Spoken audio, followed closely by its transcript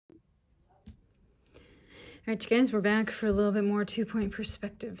All right, you guys, we're back for a little bit more 2-point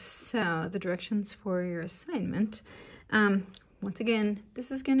perspective. So the directions for your assignment. Once again,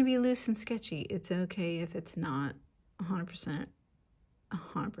 this is going to be loose and sketchy. It's okay if it's not 100%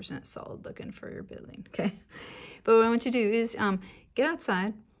 solid looking for your building, okay? But what I want you to do is get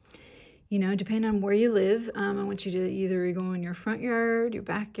outside. You know, depending on where you live, I want you to either go in your front yard, your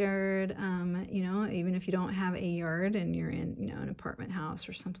backyard, you know, even if you don't have a yard and you're in, you know, an apartment house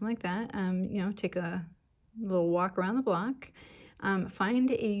or something like that, you know, take a little walk around the block, find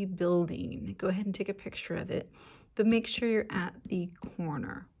a building, go ahead and take a picture of it, but make sure you're at the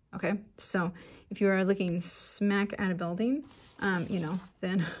corner, okay? So if you are looking smack at a building, you know,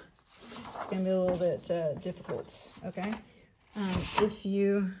 then it's gonna be a little bit difficult, okay? If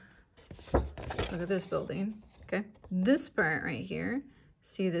you look at this building, okay? This part right here,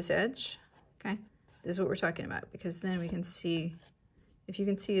 see this edge, okay? This is what we're talking about, because then we can see, if you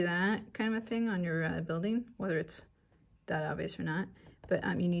can see that kind of a thing on your building, whether it's that obvious or not, but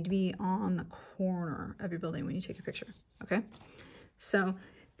you need to be on the corner of your building when you take a picture, okay? So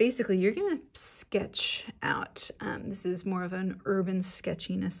basically you're gonna sketch out, this is more of an urban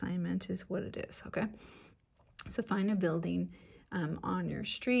sketching assignment is what it is, okay? So find a building on your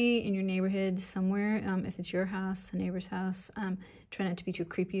street, in your neighborhood, somewhere. If it's your house, the neighbor's house, try not to be too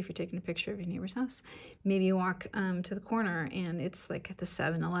creepy if you're taking a picture of your neighbor's house. Maybe you walk to the corner and it's like at the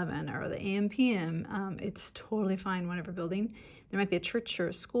 7-Eleven or the AM/PM. It's totally fine, whatever building. There might be a church or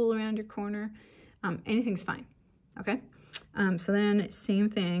a school around your corner. Anything's fine, okay? So then same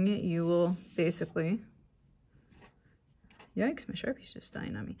thing, you will basically, yikes, my Sharpie's just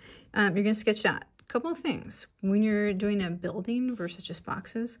dying on me. You're gonna sketch it out. Couple of things. When you're doing a building versus just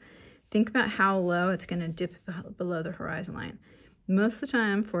boxes, think about how low it's going to dip below the horizon line. Most of the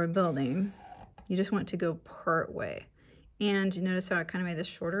time for a building, you just want to go part way. And you notice how I kind of made this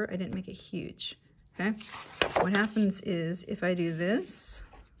shorter? I didn't make it huge, okay? What happens is if I do this,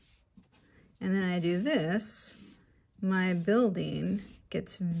 and then I do this, my building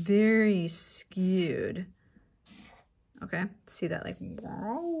gets very skewed. Okay, see that like,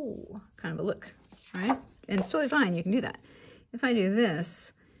 wow, kind of a look. Right? And it's totally fine, you can do that. If I do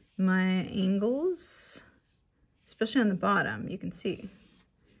this, my angles, especially on the bottom, you can see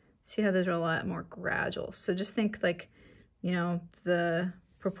how those are a lot more gradual. So just think like, you know, the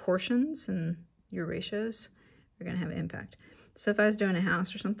proportions and your ratios are gonna have an impact. So if I was doing a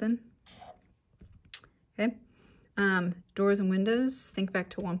house or something, okay, doors and windows, think back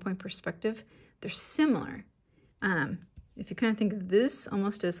to 1-point perspective. They're similar. If you kind of think of this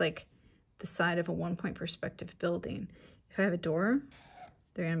almost as like the side of a 1-point perspective building. If I have a door,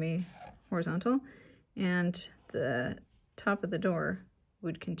 they're gonna be horizontal and the top of the door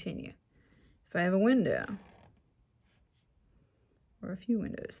would continue. If I have a window or a few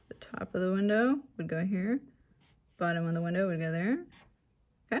windows, the top of the window would go here, bottom of the window would go there,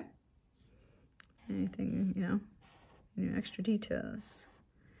 okay? Anything, you know, any extra details.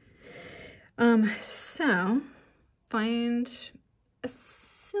 So find a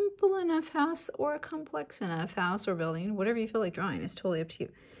simple enough house or a complex enough house or building, whatever you feel like drawing is totally up to you.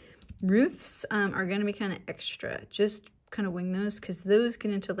 Roofs are going to be kind of extra. Just kind of wing those because those get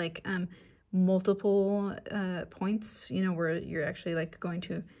into like multiple points, you know, where you're actually like going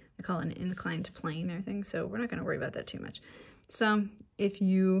to, I call it an inclined plane or thing. So we're not going to worry about that too much. So if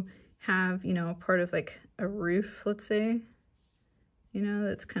you have, you know, part of like a roof, let's say, you know,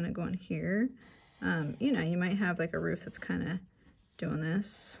 that's kind of going here, you know, you might have like a roof that's kind of doing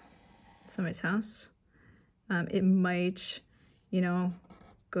this at somebody's house. It might, you know,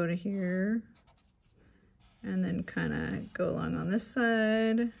 go to here and then kind of go along on this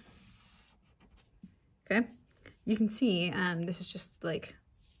side. Okay, you can see this is just like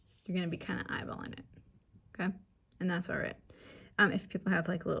you're gonna be kind of eyeballing it. Okay, and that's all right. If people have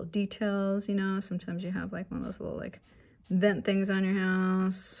like little details, you know, sometimes you have like one of those little like vent things on your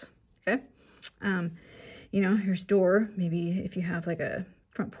house. Okay. You know, here's door. Maybe if you have like a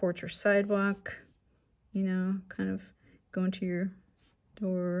front porch or sidewalk, you know, kind of go into your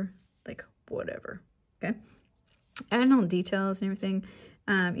door, like whatever, okay? Add all the details and everything.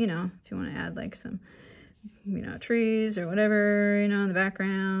 You know, if you want to add like some, you know, trees or whatever, you know, in the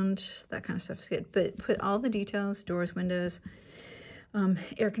background, that kind of stuff is good. But put all the details, doors, windows,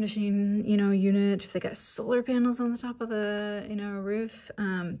 air conditioning, you know, unit. If they got solar panels on the top of the, you know, roof,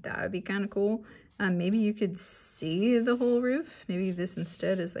 that would be kind of cool. Maybe you could see the whole roof. Maybe this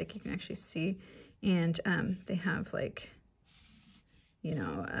instead is like you can actually see, and they have like, you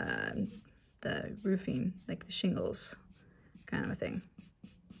know, the roofing, like the shingles kind of a thing.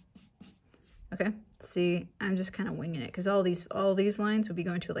 Okay, see, I'm just kind of winging it because all these lines would be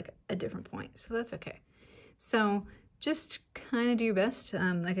going to like a different point, so that's okay. So just kind of do your best.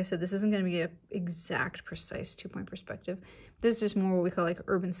 Like I said, this isn't going to be an exact, precise 2-point perspective. This is just more what we call like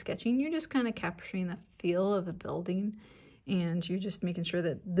urban sketching. You're just kind of capturing the feel of a building, and you're just making sure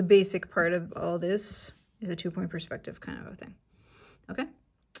that the basic part of all this is a 2-point perspective kind of a thing. Okay?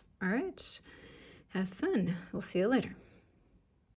 All right. Have fun. We'll see you later.